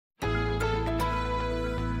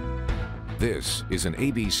This is an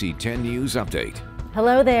ABC 10 News Update.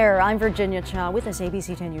 Hello there, I'm Virginia Cha with this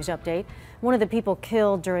ABC 10 News Update. One of the people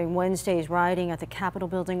killed during Wednesday's rioting at the Capitol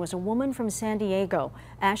building was a woman from San Diego.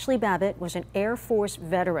 Ashley Babbitt was an Air Force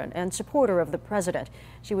veteran and supporter of the president.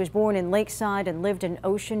 She was born in Lakeside and lived in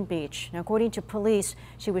Ocean Beach. Now, according to police,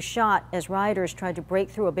 she was shot as rioters tried to break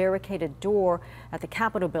through a barricaded door at the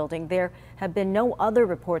Capitol building. There have been no other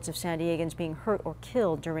reports of San Diegans being hurt or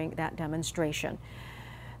killed during that demonstration.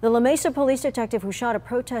 The La Mesa police detective who shot a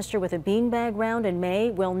protester with a beanbag round in May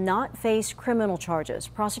will not face criminal charges.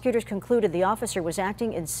 Prosecutors concluded the officer was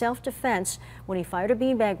acting in self-defense when he fired a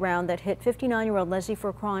beanbag round that hit 59-year-old Leslie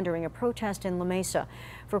Furcron during a protest in La Mesa.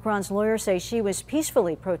 Furcron's lawyers say she was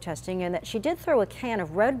peacefully protesting and that she did throw a can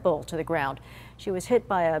of Red Bull to the ground. She was hit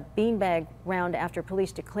by a beanbag round after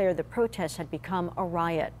police declared the protest had become a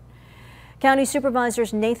riot. County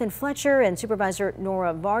Supervisors Nathan Fletcher and Supervisor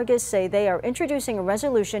Nora Vargas say they are introducing a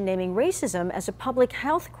resolution naming racism as a public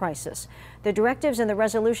health crisis. The directives in the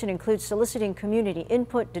resolution include soliciting community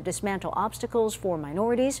input to dismantle obstacles for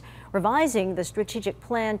minorities, revising the strategic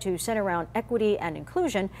plan to center around equity and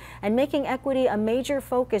inclusion, and making equity a major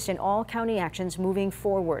focus in all county actions moving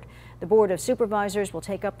forward. The Board of Supervisors will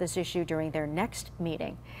take up this issue during their next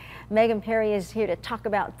meeting. Megan Perry is here to talk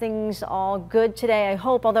about things all good today, I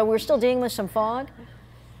hope, although we're still dealing with some fog.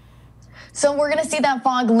 So we're going to see that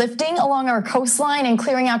fog lifting along our coastline and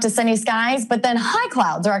clearing out to sunny skies, but then high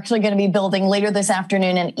clouds are actually going to be building later this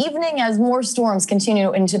afternoon and evening as more storms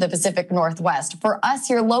continue into the Pacific Northwest. For us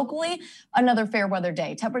here locally, another fair weather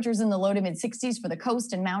day. Temperatures in the low to mid 60s for the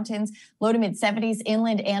coast and mountains, low to mid 70s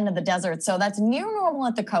inland and in the desert. So that's near normal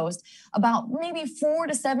at the coast, about maybe 4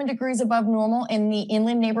 to 7 degrees above normal in the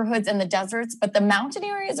inland neighborhoods and the deserts. But the mountain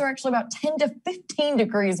areas are actually about 10 to 15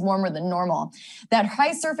 degrees warmer than normal. That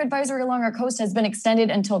high surf advisory along our coast has been extended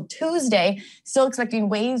until Tuesday. Still expecting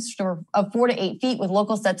waves of 4 to 8 feet with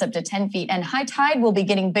local sets up to 10 feet. And high tide will be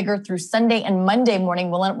getting bigger through Sunday and Monday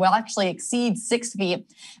morning. Will actually exceed 6 feet.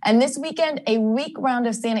 And this weekend, a weak round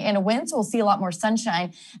of Santa Ana winds. We'll see a lot more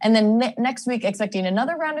sunshine. And then next week, expecting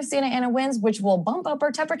another round of Santa Ana winds, which will bump up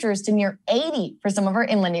our temperatures to near 80 for some of our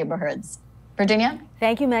inland neighborhoods. Virginia?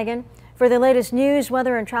 Thank you, Megan. For the latest news,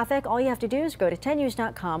 weather, and traffic, all you have to do is go to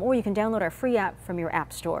 10news.com, or you can download our free app from your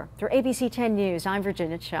app store. For ABC 10 News, I'm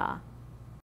Virginia Cha.